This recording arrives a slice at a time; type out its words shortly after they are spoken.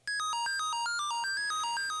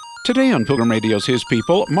Today on Pilgrim Radio's His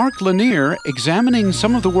People, Mark Lanier examining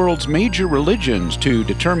some of the world's major religions to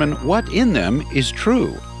determine what in them is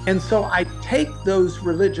true. And so I take those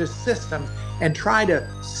religious systems and try to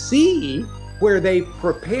see where they've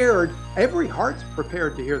prepared, every heart's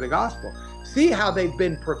prepared to hear the gospel. See how they've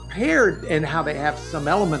been prepared and how they have some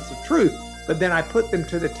elements of truth, but then I put them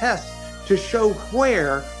to the test to show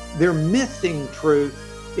where they're missing truth,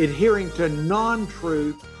 adhering to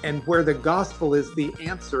non-truth, and where the gospel is the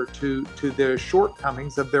answer to the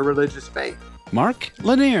shortcomings of their religious faith. Mark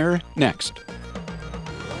Lanier next.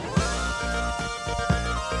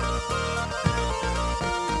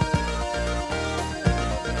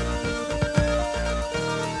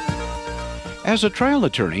 As a trial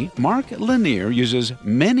attorney, Mark Lanier uses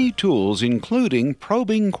many tools, including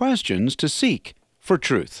probing questions to seek for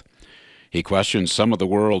truth. He questions some of the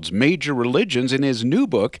world's major religions in his new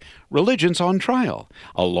book, Religions on Trial.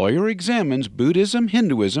 A lawyer examines Buddhism,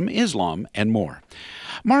 Hinduism, Islam, and more.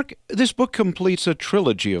 Mark, this book completes a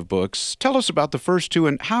trilogy of books. Tell us about the first two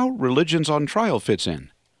and how Religions on Trial fits in.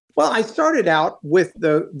 Well, I started out with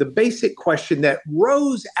the basic question that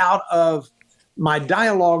rose out of my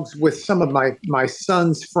dialogues with some of my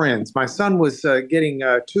son's friends. My son was getting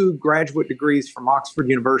 2 graduate degrees from Oxford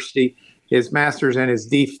University, his master's and his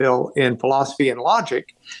DPhil in philosophy and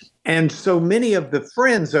logic. And so many of the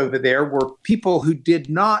friends over there were people who did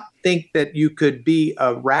not think that you could be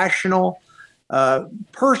a rational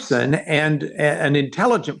person and an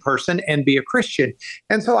intelligent person and be a Christian.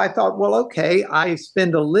 And so I thought, well, okay, I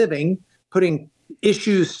spend a living putting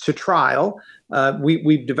issues to trial.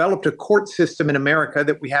 We've developed a court system in America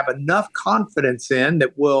that we have enough confidence in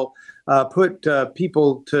that will put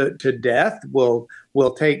people to death, will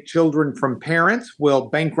take children from parents, will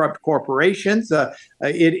bankrupt corporations.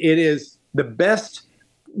 It is the best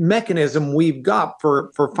mechanism we've got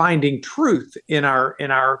for finding truth in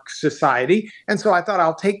our society. And so I thought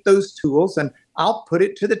I'll take those tools and I'll put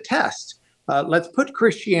it to the test. Let's put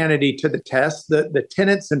Christianity to the test, the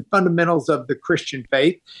tenets and fundamentals of the Christian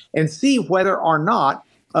faith, and see whether or not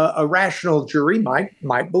a rational jury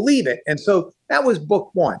might believe it. And so that was book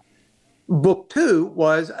 1. Book 2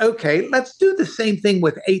 was, okay, let's do the same thing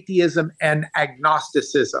with atheism and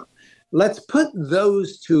agnosticism. Let's put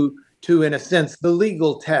those to in a sense, the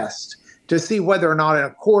legal test to see whether or not in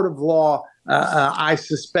a court of law, I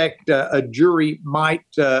suspect a jury might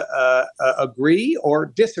agree or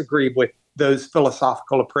disagree with those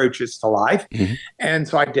philosophical approaches to life. Mm-hmm. And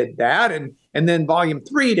so I did that. And then volume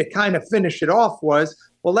 3, to kind of finish it off, was,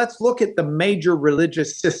 well, let's look at the major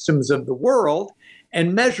religious systems of the world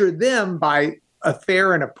and measure them by a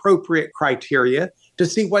fair and appropriate criteria to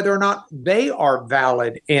see whether or not they are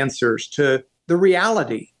valid answers to the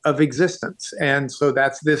reality of existence. And so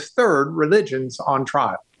that's this third, Religions on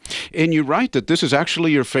Trial. And you write that this is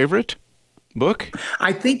actually your favorite book?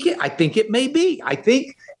 I think it may be. I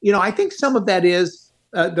think some of that is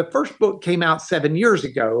the first book came out 7 years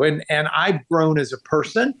ago, and I've grown as a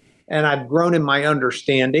person and I've grown in my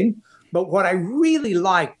understanding. But what I really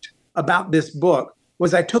liked about this book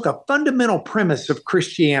was I took a fundamental premise of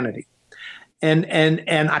Christianity and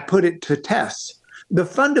I put it to test. The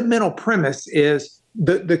fundamental premise is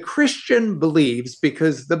the Christian believes,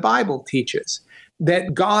 because the Bible teaches,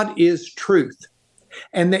 that God is truth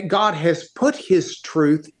and that God has put his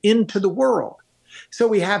truth into the world. So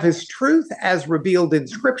we have his truth as revealed in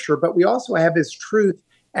Scripture, but we also have his truth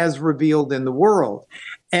as revealed in the world.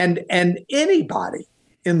 And anybody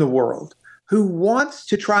in the world who wants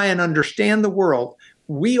to try and understand the world,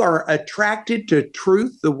 we are attracted to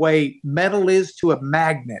truth the way metal is to a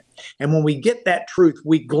magnet. And when we get that truth,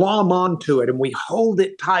 we glom onto it and we hold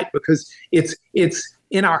it tight because it's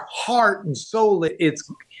in our heart and soul.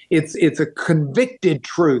 It's a convicted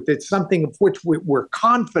truth. It's something of which we're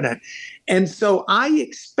confident. And so I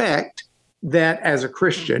expect that as a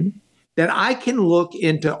Christian, that I can look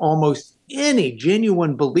into almost any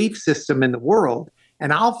genuine belief system in the world,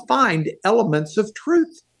 and I'll find elements of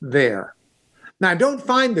truth there. Now, I don't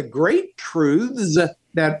find the great truths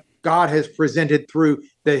that God has presented through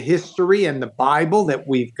the history and the Bible that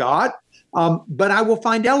we've got, but I will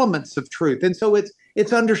find elements of truth. And so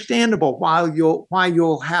it's understandable why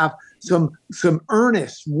you'll have some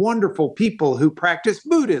earnest, wonderful people who practice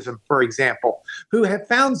Buddhism, for example, who have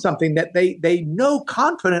found something that they know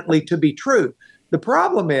confidently to be true. The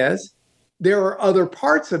problem is there are other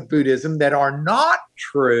parts of Buddhism that are not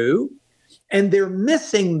true, and they're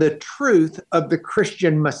missing the truth of the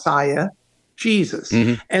Christian Messiah, Jesus.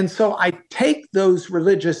 Mm-hmm. And so I take those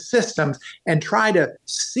religious systems and try to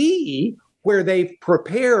see where they've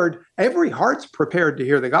prepared, every heart's prepared to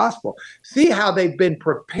hear the gospel. See how they've been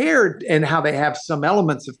prepared and how they have some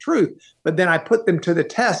elements of truth, but then I put them to the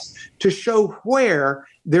test to show where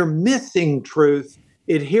they're missing truth,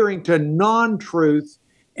 adhering to non-truth,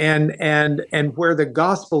 and where the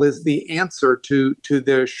gospel is the answer to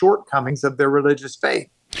the shortcomings of their religious faith.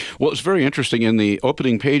 Well, it's very interesting. In the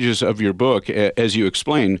opening pages of your book, as you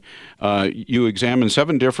explain, you examine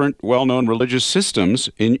 7 different well-known religious systems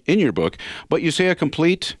in your book, but you say a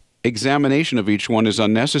complete examination of each one is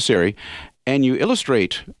unnecessary, and you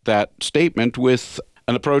illustrate that statement with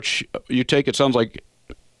an approach you take, it sounds like,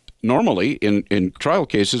 normally in trial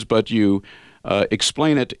cases, but you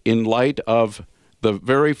explain it in light of the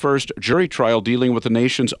very first jury trial dealing with the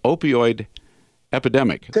nation's opioid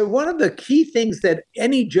epidemic. So one of the key things that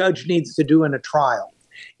any judge needs to do in a trial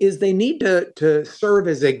is they need to serve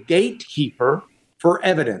as a gatekeeper for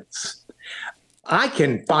evidence. I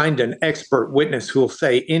can find an expert witness who will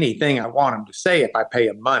say anything I want him to say if I pay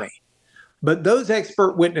him money. But those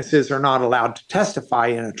expert witnesses are not allowed to testify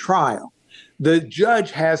in a trial. The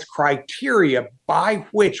judge has criteria by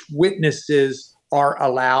which witnesses are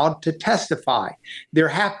allowed to testify. There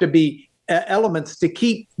have to be elements to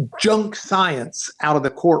keep junk science out of the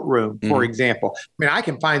courtroom, for example. I mean, I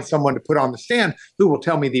can find someone to put on the stand who will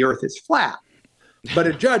tell me the earth is flat, but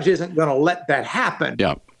a judge isn't going to let that happen.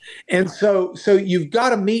 Yeah. And so you've got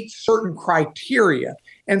to meet certain criteria.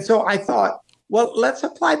 And so I thought, well, let's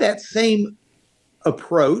apply that same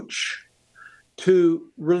approach to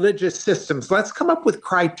religious systems. Let's come up with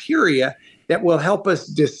criteria that will help us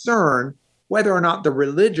discern whether or not the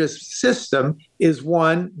religious system is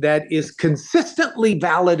one that is consistently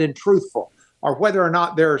valid and truthful, or whether or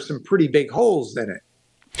not there are some pretty big holes in it.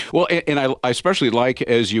 Well, and I especially like,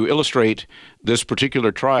 as you illustrate this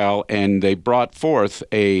particular trial, and they brought forth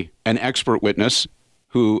an expert witness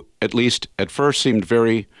who, at least at first, seemed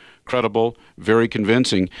very credible, very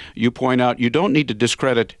convincing. You point out you don't need to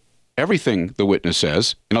discredit everything the witness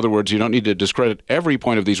says. In other words, you don't need to discredit every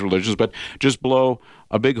point of these religions, but just blow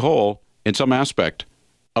a big hole in some aspect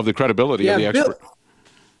of the credibility of the expert.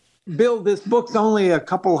 Bill, this book's only a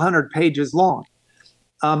couple hundred pages long.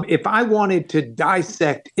 If I wanted to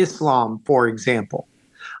dissect Islam, for example,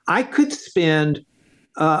 I could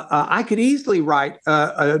I could easily write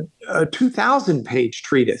a 2,000-page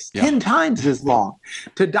treatise, 10 times as long,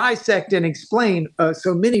 to dissect and explain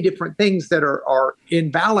so many different things that are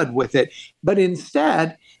invalid with it. But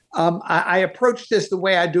instead, I approach this the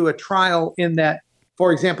way I do a trial, in that,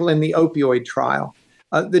 for example, in the opioid trial,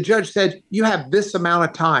 the judge said, you have this amount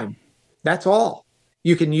of time. That's all.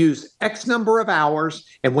 You can use X number of hours,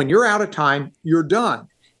 and when you're out of time, you're done.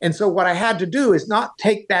 And so what I had to do is not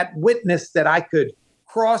take that witness that I could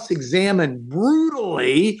cross-examine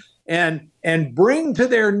brutally and bring to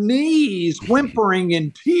their knees, whimpering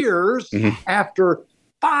in tears after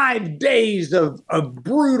 5 days of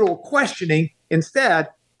brutal questioning. Instead,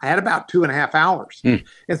 I had about 2.5 hours.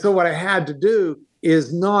 And so what I had to do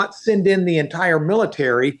is not send in the entire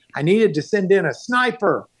military. I needed to send in a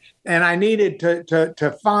sniper, and I needed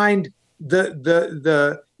to find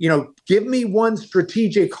give me one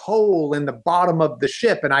strategic hole in the bottom of the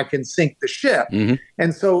ship and I can sink the ship.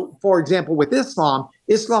 And so, for example, with Islam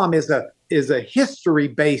is a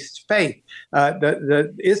history-based faith.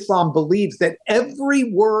 The Islam believes that every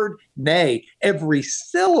word, nay, every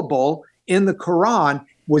syllable in the Quran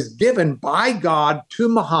was given by God to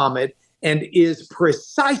Muhammad and is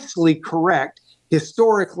precisely correct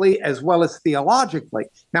historically as well as theologically.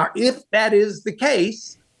 Now, if that is the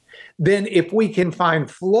case, then if we can find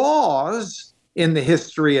flaws in the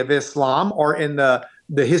history of Islam or in the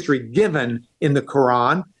history given in the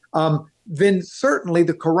Quran, then certainly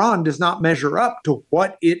the Quran does not measure up to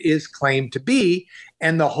what it is claimed to be,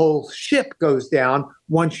 and the whole ship goes down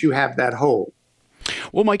once you have that hole.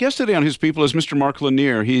 Well, my guest today on His People is Mr. Mark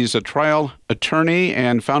Lanier. He's a trial attorney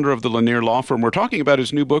and founder of the Lanier Law Firm. We're talking about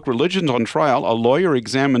his new book, Religions on Trial. A Lawyer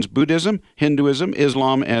Examines Buddhism, Hinduism,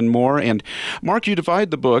 Islam, and more. And Mark, you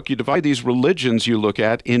divide these religions you look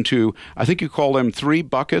at into, I think you call them 3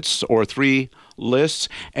 buckets or 3 lists.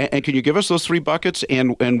 And can you give us those 3 buckets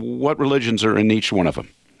and what religions are in each one of them?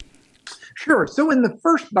 Sure. So in the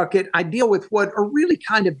first bucket, I deal with what are really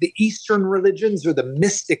kind of the Eastern religions or the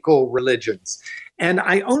mystical religions. And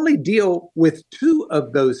I only deal with 2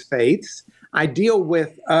 of those faiths. I deal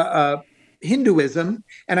with Hinduism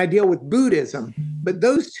and I deal with Buddhism. But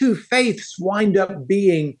those 2 faiths wind up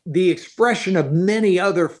being the expression of many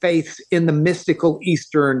other faiths in the mystical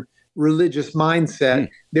Eastern religious mindset.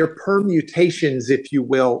 They're permutations, if you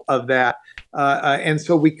will, of that. And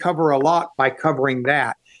so we cover a lot by covering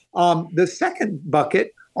that. The second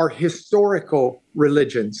bucket are historical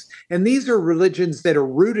religions. And these are religions that are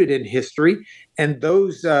rooted in history. And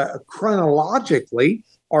those chronologically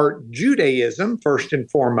are Judaism, first and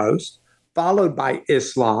foremost, followed by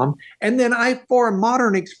Islam. And then for a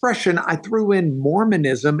modern expression, I threw in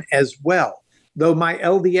Mormonism as well. Though my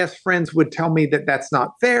LDS friends would tell me that that's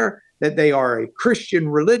not fair, that they are a Christian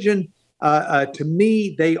religion, to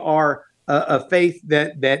me, they are a faith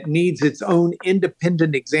that needs its own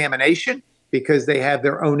independent examination because they have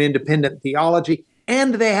their own independent theology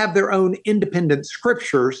and they have their own independent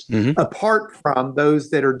scriptures apart from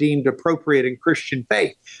those that are deemed appropriate in Christian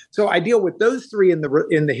faith. So I deal with those three in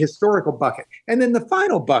the historical bucket. And then the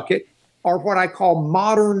final bucket are what I call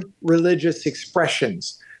modern religious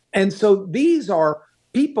expressions. And so these are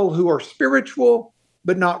people who are spiritual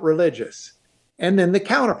but not religious. And then the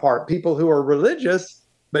counterpart, people who are religious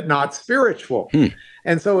but not spiritual.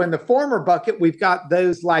 And so in the former bucket, we've got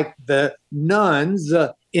those like the nuns,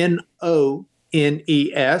 Nones,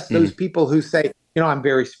 those people who say, I'm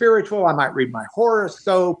very spiritual. I might read my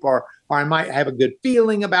horoscope or I might have a good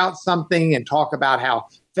feeling about something and talk about how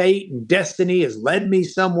fate and destiny has led me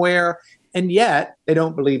somewhere. And yet they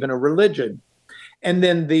don't believe in a religion. And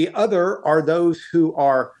then the other are those who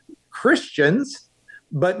are Christians,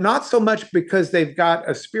 but not so much because they've got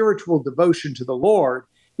a spiritual devotion to the Lord.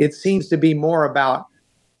 It seems to be more about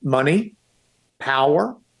money,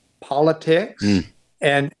 power, politics,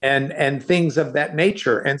 and things of that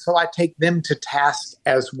nature. And so I take them to task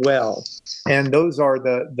as well. And those are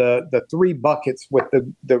the three buckets with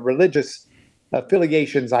the religious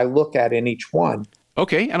affiliations I look at in each one.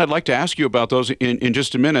 Okay, and I'd like to ask you about those in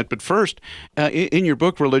just a minute. But first, in your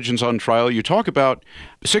book, Religions on Trial, you talk about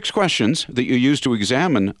 6 questions that you use to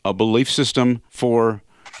examine a belief system for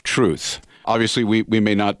truth. Obviously, we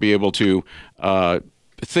may not be able to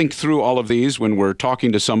think through all of these when we're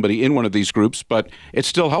talking to somebody in one of these groups, but it's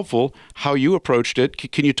still helpful how you approached it.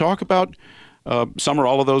 Can you talk about some or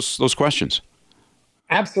all of those questions?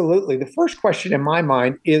 Absolutely. The first question in my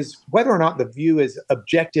mind is whether or not the view is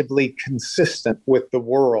objectively consistent with the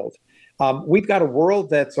world. We've got a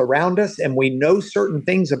world that's around us, and we know certain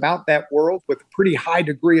things about that world with a pretty high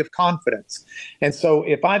degree of confidence. And so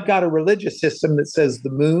if I've got a religious system that says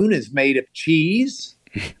the moon is made of cheese,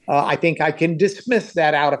 I think I can dismiss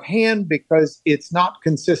that out of hand because it's not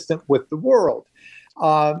consistent with the world.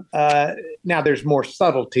 Now, there's more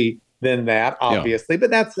subtlety than that, obviously, but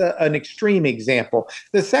that's an extreme example.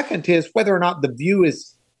 The second is whether or not the view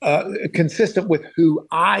is consistent with who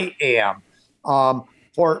I am.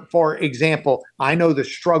 For example, I know the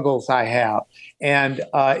struggles I have. And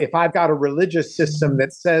if I've got a religious system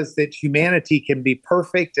that says that humanity can be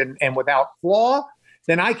perfect and without flaw,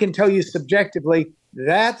 then I can tell you subjectively,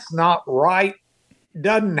 that's not right,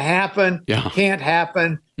 doesn't happen, can't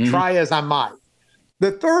happen, try as I might.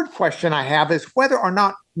 The third question I have is whether or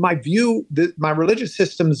not my religious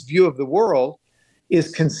system's view of the world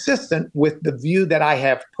is consistent with the view that I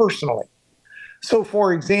have personally. So,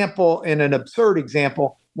 for example, in an absurd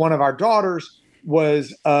example, one of our daughters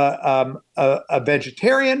was a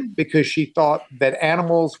vegetarian because she thought that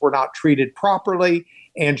animals were not treated properly,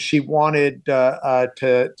 and she wanted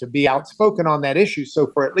to be outspoken on that issue. So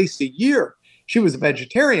for at least a year, she was a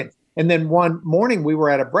vegetarian. And then one morning we were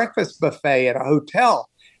at a breakfast buffet at a hotel,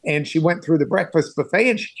 and she went through the breakfast buffet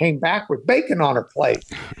and she came back with bacon on her plate.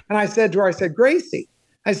 And I said to her, Gracie,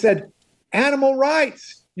 animal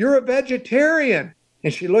rights, you're a vegetarian.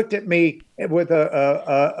 And she looked at me with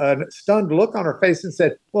a stunned look on her face and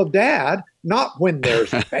said, well, Dad, not when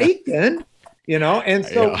there's bacon. And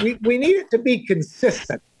so we need it to be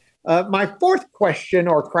consistent. My fourth question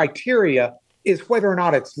or criteria is whether or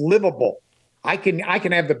not it's livable. I can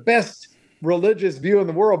have the best religious view in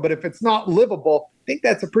the world, but if it's not livable, I think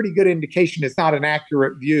that's a pretty good indication it's not an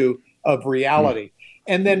accurate view of reality.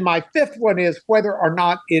 And then my fifth one is whether or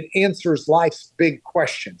not it answers life's big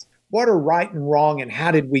questions. What are right and wrong, and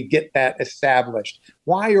how did we get that established?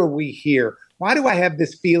 Why are we here? Why do I have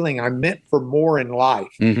this feeling I'm meant for more in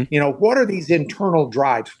life? What are these internal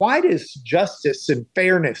drives? Why is justice and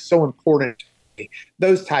fairness so important to me?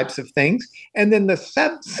 Those types of things. And then the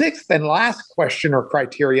sixth and last question or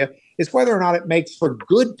criteria is whether or not it makes for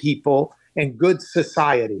good people and good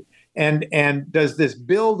society. And does this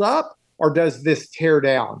build up or does this tear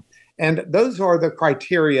down? And those are the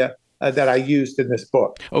criteria that I used in this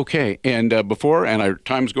book. Okay, and our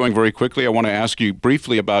time's going very quickly, I want to ask you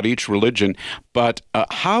briefly about each religion, but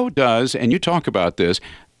how does, and you talk about this,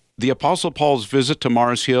 the Apostle Paul's visit to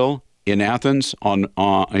Mars Hill in Athens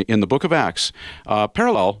in the book of Acts,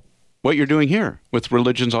 parallel what you're doing here with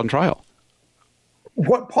Religions on Trial?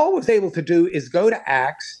 what Paul was able to do is go to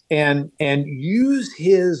Acts and use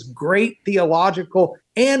his great theological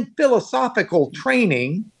and philosophical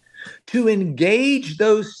training to engage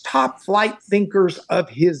those top flight thinkers of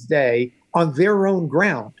his day on their own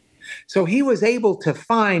ground. So he was able to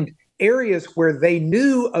find areas where they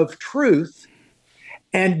knew of truth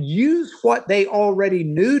and use what they already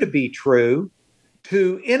knew to be true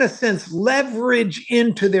to, in a sense, leverage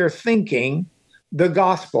into their thinking the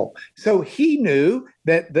gospel. So he knew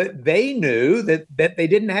that they knew that they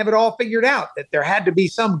didn't have it all figured out, that there had to be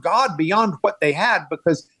some God beyond what they had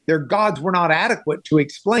because their gods were not adequate to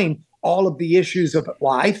explain all of the issues of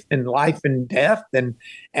life and death and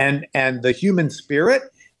the human spirit.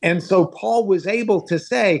 And so Paul was able to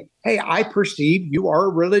say, hey, I perceive you are a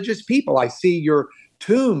religious people. I see your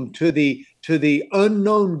tomb to the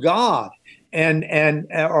unknown God and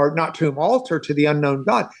or not tomb, altar to the unknown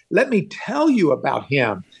God. Let me tell you about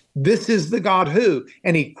him. This is the God who,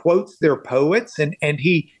 and he quotes their poets and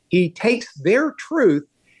he takes their truth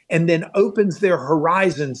and then opens their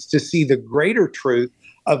horizons to see the greater truth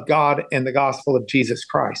of God and the gospel of Jesus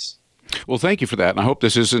Christ. Well, thank you for that. And I hope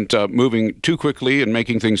this isn't moving too quickly and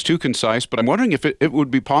making things too concise, but I'm wondering if it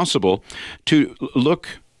would be possible to look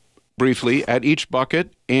briefly at each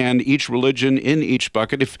bucket and each religion in each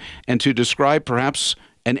bucket, and to describe perhaps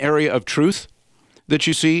an area of truth that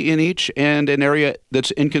you see in each and an area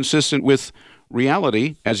that's inconsistent with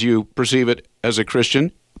reality as you perceive it as a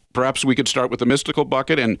Christian. Perhaps we could start with the mystical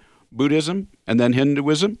bucket and Buddhism and then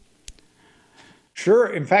Hinduism. Sure.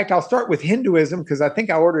 In fact, I'll start with Hinduism because I think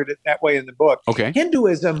I ordered it that way in the book. Okay.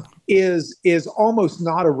 Hinduism is almost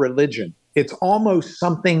not a religion. It's almost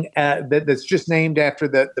something that's just named after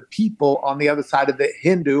the people on the other side of the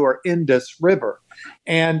Hindu or Indus River.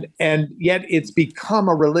 And yet it's become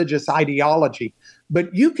a religious ideology.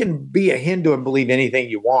 But you can be a Hindu and believe anything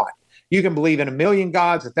you want. You can believe in 1,000,000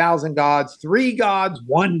 gods, 1,000 gods, 3 gods,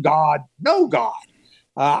 1 God, no God.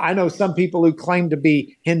 I know some people who claim to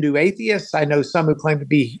be Hindu atheists. I know some who claim to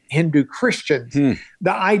be Hindu Christians.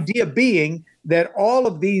 The idea being that all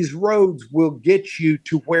of these roads will get you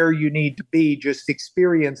to where you need to be. Just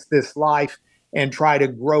experience this life and try to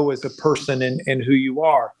grow as a person and who you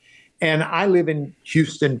are. And I live in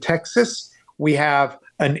Houston, Texas. We have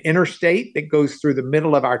an interstate that goes through the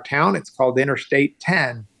middle of our town. It's called Interstate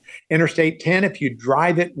 10. Interstate 10, if you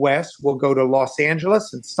drive it west, will go to Los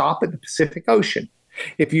Angeles and stop at the Pacific Ocean.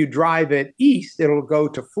 If you drive it east, it'll go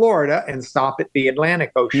to Florida and stop at the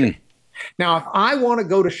Atlantic Ocean. Now, if I want to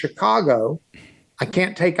go to Chicago, I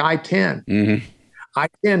can't take I-10.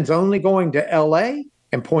 I-10's only going to LA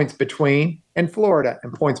and points between, and Florida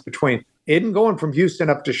and points between. It isn't going from Houston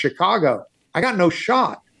up to Chicago. I got no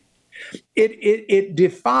shot. It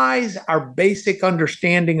defies our basic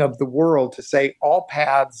understanding of the world to say all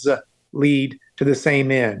paths lead to the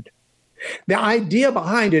same end. The idea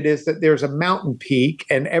behind it is that there's a mountain peak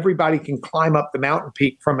and everybody can climb up the mountain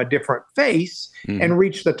peak from a different face and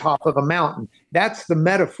reach the top of a mountain. That's the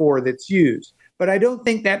metaphor that's used. But I don't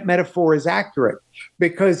think that metaphor is accurate,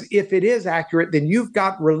 because if it is accurate, then you've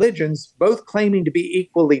got religions both claiming to be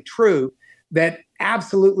equally true that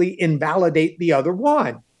absolutely invalidate the other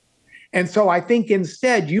one. And so I think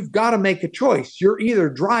instead you've got to make a choice. You're either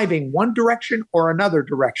driving one direction or another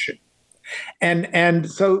direction. And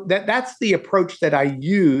so that's the approach that I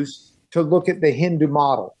use to look at the Hindu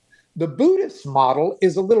model. The Buddhist model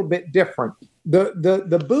is a little bit different.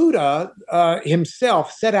 The Buddha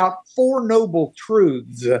himself set out 4 noble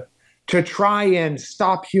truths to try and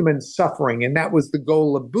stop human suffering. And that was the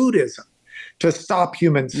goal of Buddhism, to stop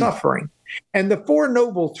human suffering. And the 4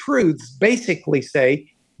 noble truths basically say,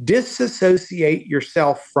 disassociate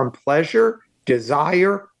yourself from pleasure,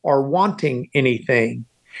 desire, or wanting anything.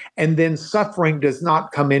 And then suffering does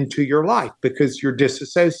not come into your life because you're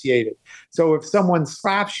disassociated. So if someone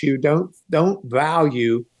slaps you, don't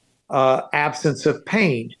value absence of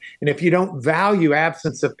pain. And if you don't value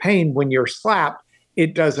absence of pain when you're slapped,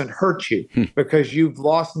 it doesn't hurt you because you've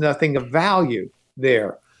lost nothing of value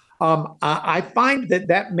there. I find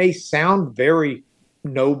that may sound very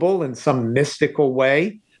noble in some mystical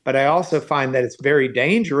way, but I also find that it's very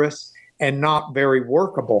dangerous and not very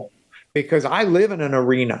workable. Because I live in an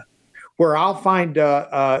arena where I'll find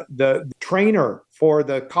the trainer for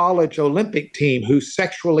the college Olympic team who's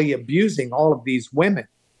sexually abusing all of these women.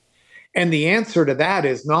 And the answer to that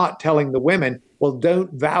is not telling the women, well,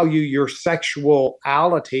 don't value your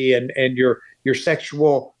sexuality and your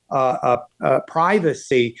sexual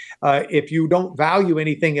privacy. If you don't value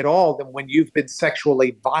anything at all, then when you've been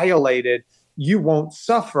sexually violated, you won't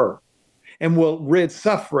suffer and will rid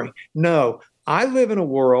suffering. No, I live in a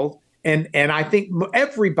world. And I think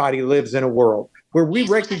everybody lives in a world where we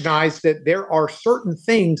recognize that there are certain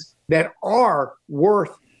things that are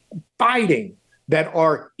worth fighting, that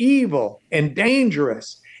are evil and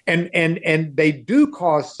dangerous, and they do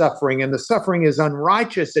cause suffering, and the suffering is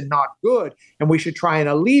unrighteous and not good, and we should try and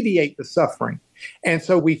alleviate the suffering. And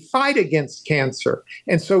so we fight against cancer,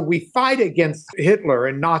 and so we fight against Hitler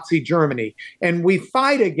and Nazi Germany, and we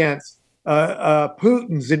fight against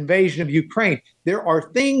Putin's invasion of Ukraine. There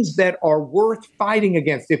are things that are worth fighting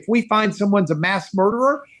against. If we find someone's a mass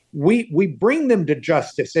murderer, we bring them to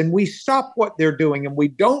justice and we stop what they're doing, and we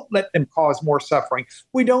don't let them cause more suffering.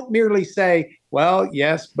 We don't merely say, well,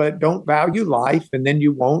 yes, but don't value life and then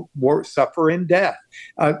you won't suffer in death.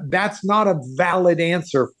 That's not a valid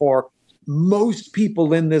answer for most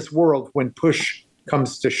people in this world when push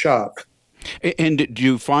comes to shove. And do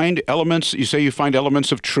you find elements, you say you find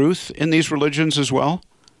elements of truth in these religions as well?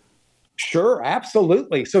 Sure,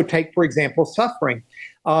 absolutely. So take, for example, suffering.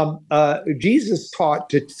 Jesus taught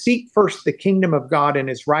to seek first the kingdom of God and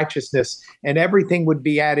his righteousness, and everything would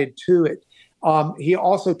be added to it. He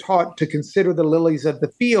also taught to consider the lilies of the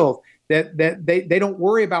field, that they don't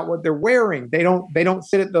worry about what they're wearing. They don't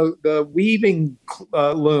sit at the weaving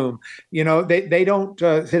loom. They don't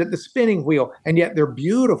sit at the spinning wheel, and yet they're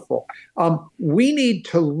beautiful. We need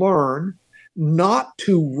to learn not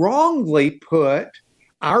to wrongly put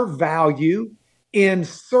our value in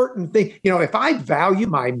certain things. If I value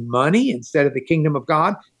my money instead of the kingdom of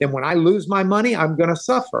God, then when I lose my money, I'm going to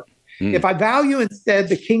suffer. If I value instead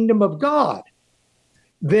the kingdom of God,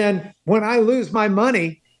 then when I lose my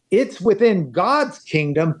money, it's within God's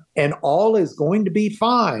kingdom and all is going to be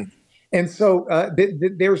fine. And so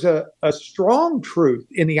there's a strong truth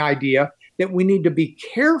in the idea that we need to be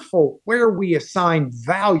careful where we assign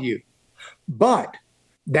value. But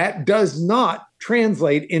that does not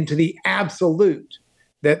translate into the absolute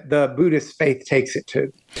that the Buddhist faith takes it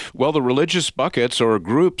to. Well, the religious buckets or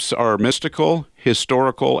groups are mystical,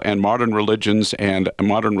 historical, and modern religions and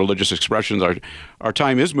modern religious expressions. Our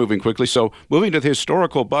time is moving quickly, so moving to the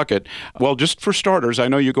historical bucket, well, just for starters, I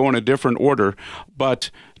know you go in a different order,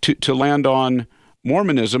 but to land on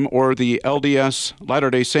Mormonism or the LDS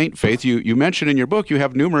Latter-day Saint faith, you mentioned in your book you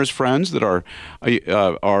have numerous friends that are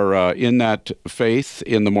in that faith,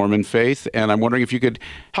 in the Mormon faith, and I'm wondering if you could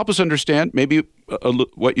help us understand maybe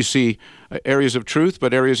what you see, areas of truth,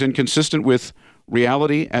 but areas inconsistent with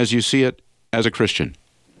reality as you see it as a Christian.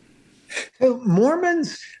 So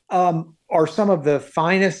Mormons are some of the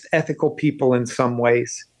finest ethical people in some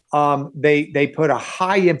ways. They put a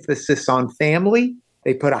high emphasis on family.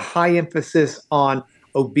 They put a high emphasis on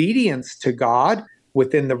obedience to God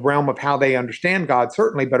within the realm of how they understand God,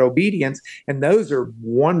 certainly, but obedience. And those are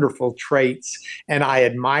wonderful traits. And I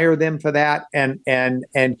admire them for that, and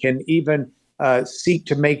can even seek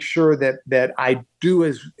to make sure that I do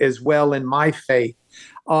as well in my faith.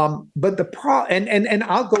 But and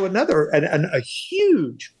I'll go a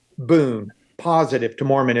huge boon positive to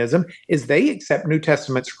Mormonism is they accept New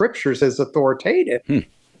Testament scriptures as authoritative.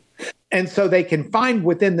 And so they can find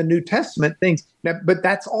within the New Testament things. Now, but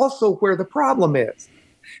that's also where the problem is,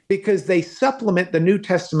 because they supplement the New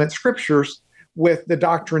Testament scriptures with the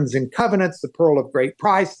Doctrines and Covenants, the Pearl of Great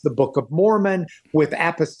Price, the Book of Mormon, with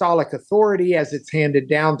apostolic authority as it's handed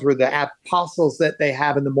down through the apostles that they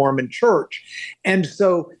have in the Mormon Church. And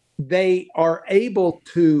so they are able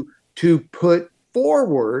to put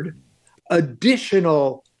forward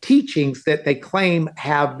additional teachings that they claim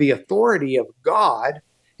have the authority of God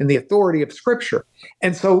and the authority of Scripture.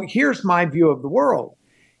 And so here's my view of the world.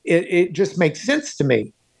 It just makes sense to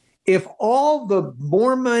me. If all the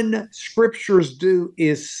Mormon scriptures do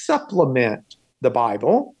is supplement the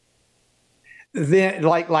Bible, then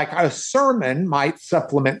like a sermon might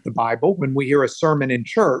supplement the Bible when we hear a sermon in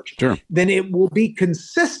church, sure, then it will be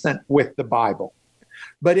consistent with the Bible.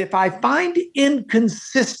 But if I find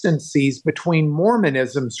inconsistencies between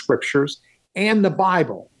Mormonism scriptures and the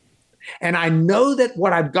Bible, and I know that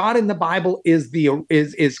what I've got in the Bible is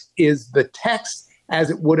the text as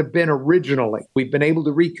it would have been originally. We've been able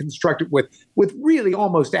to reconstruct it with really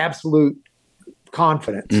almost absolute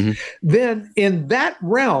confidence. Then in that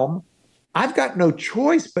realm, I've got no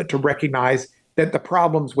choice but to recognize that the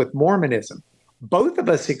problems with Mormonism, both of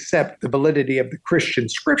us accept the validity of the Christian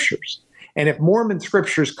scriptures. And if Mormon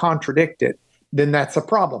scriptures contradict it, then that's a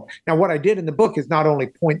problem. Now, what I did in the book is not only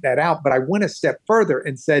point that out, but I went a step further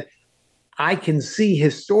and said, I can see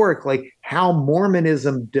historically how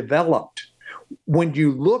Mormonism developed. When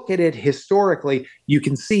you look at it historically, you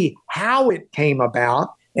can see how it came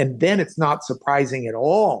about, and then it's not surprising at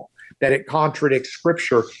all that it contradicts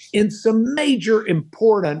Scripture in some major,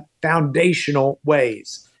 important, foundational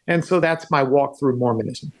ways. And so that's my walk through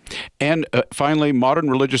Mormonism. And finally, modern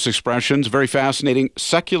religious expressions, very fascinating.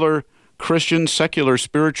 Secular Christian, secular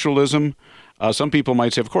spiritualism. Some people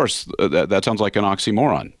might say, of course, that sounds like an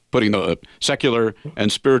oxymoron, putting the secular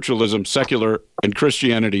and spiritualism, secular and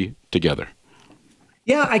Christianity together.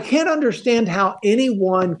 Yeah, I can't understand how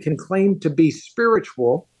anyone can claim to be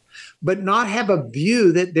spiritual, but not have a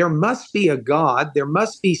view that there must be a God, there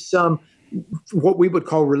must be some what we would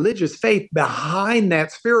call religious faith behind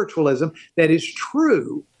that spiritualism that is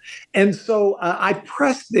true. And so I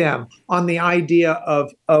pressed them on the idea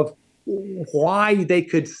of why they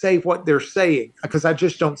could say what they're saying, because I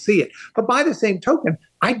just don't see it. But by the same token,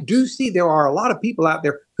 I do see there are a lot of people out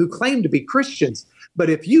there who claim to be Christians. But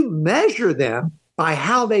if you measure them by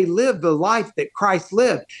how they live the life that Christ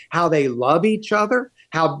lived, how they love each other,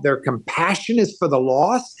 how their compassion is for the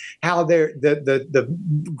lost, how the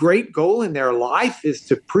great goal in their life is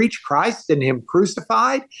to preach Christ and Him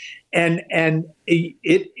crucified, and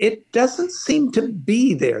it doesn't seem to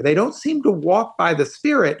be there. They don't seem to walk by the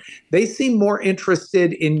Spirit. They seem more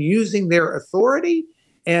interested in using their authority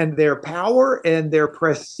and their power and their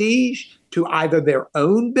prestige to either their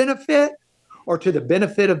own benefit or to the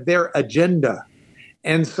benefit of their agenda.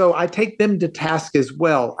 And so I take them to task as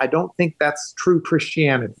well. I don't think that's true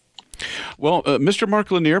Christianity. Well, Mr. Mark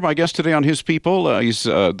Lanier, my guest today on His People, he's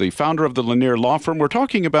the founder of the Lanier Law Firm. We're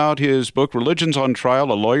talking about his book, Religions on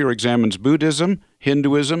Trial, A Lawyer Examines Buddhism,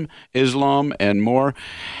 Hinduism, Islam, and more.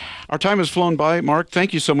 Our time has flown by. Mark,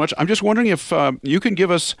 thank you so much. I'm just wondering if you can give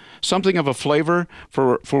us something of a flavor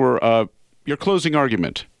for your closing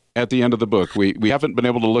argument at the end of the book. We haven't been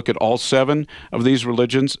able to look at all 7 of these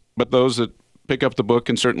religions, but those that pick up the book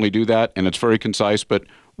can certainly do that, and it's very concise. But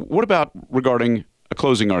what about regarding a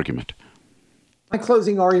closing argument? My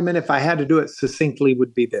closing argument, if I had to do it succinctly,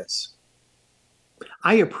 would be this.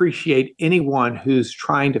 I appreciate anyone who's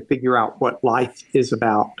trying to figure out what life is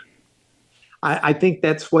about. I think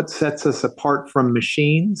that's what sets us apart from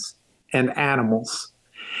machines and animals.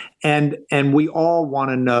 And we all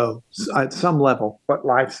want to know at some level what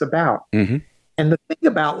life's about. Mm-hmm. And the thing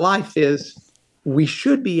about life is we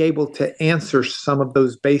should be able to answer some of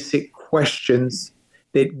those basic questions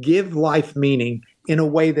that give life meaning in a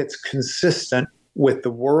way that's consistent with the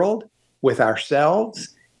world, with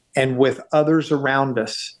ourselves, and with others around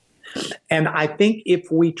us. And I think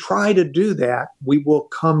if we try to do that, we will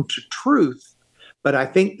come to truth. But I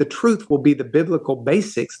think the truth will be the biblical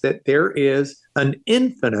basics that there is an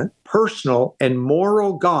infinite, personal, and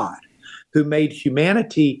moral God who made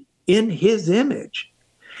humanity in His image.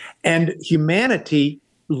 And humanity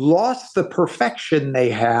lost the perfection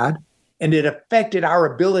they had, and it affected our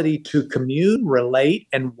ability to commune, relate,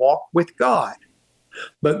 and walk with God.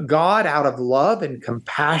 But God, out of love and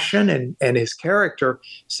compassion and His character,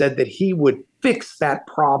 said that He would fix that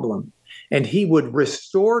problem, and He would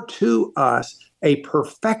restore to us a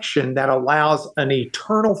perfection that allows an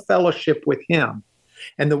eternal fellowship with Him.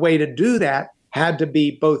 And the way to do that had to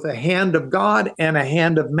be both a hand of God and a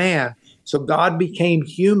hand of man. So God became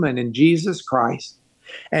human in Jesus Christ,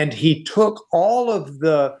 and He took all of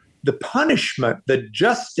the punishment, the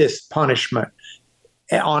justice punishment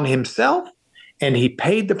on Himself, and He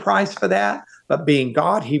paid the price for that. But being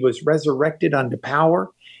God, He was resurrected unto power,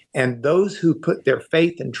 and those who put their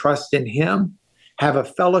faith and trust in Him have a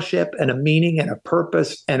fellowship and a meaning and a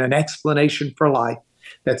purpose and an explanation for life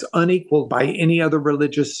that's unequaled by any other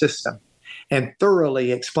religious system, and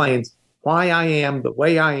thoroughly explains why I am the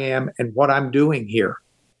way I am and what I'm doing here.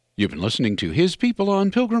 You've been listening to His People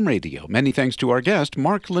on Pilgrim Radio. Many thanks to our guest,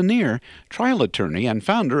 Mark Lanier, trial attorney and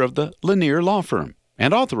founder of the Lanier Law Firm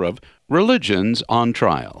and author of Religions on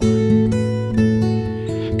Trial.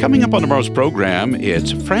 Coming up on tomorrow's program,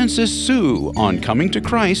 it's Francis Sue on coming to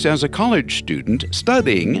Christ as a college student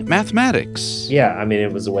studying mathematics. Yeah, I mean,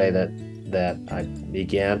 it was a way that I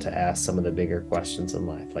began to ask some of the bigger questions in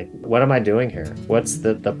life. Like, what am I doing here? What's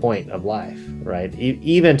the point of life, right?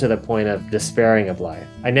 Even to the point of despairing of life.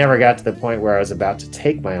 I never got to the point where I was about to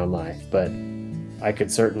take my own life, but I could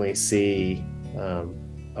certainly see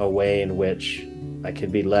a way in which I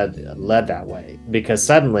could be led that way. Because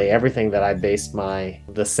suddenly everything that I based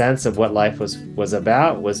the sense of what life was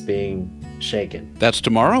about was being shaken. That's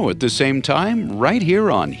tomorrow at the same time, right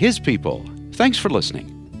here on His People. Thanks for listening.